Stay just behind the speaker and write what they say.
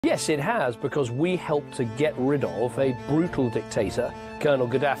Yes, it has, because we helped to get rid of a brutal dictator, Colonel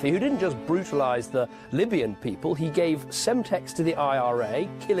Gaddafi, who didn't just brutalise the Libyan people, he gave Semtex to the IRA,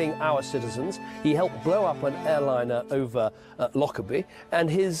 killing our citizens. He helped blow up an airliner over Lockerbie,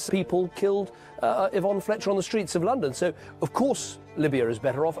 and his people killed Yvonne Fletcher on the streets of London. So, of course, Libya is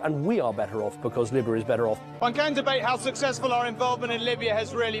better off, and we are better off because Libya is better off. One can debate how successful our involvement in Libya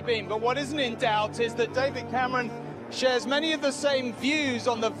has really been, but what isn't in doubt is that David Cameron shares many of the same views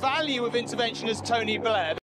on the value of intervention as Tony Blair.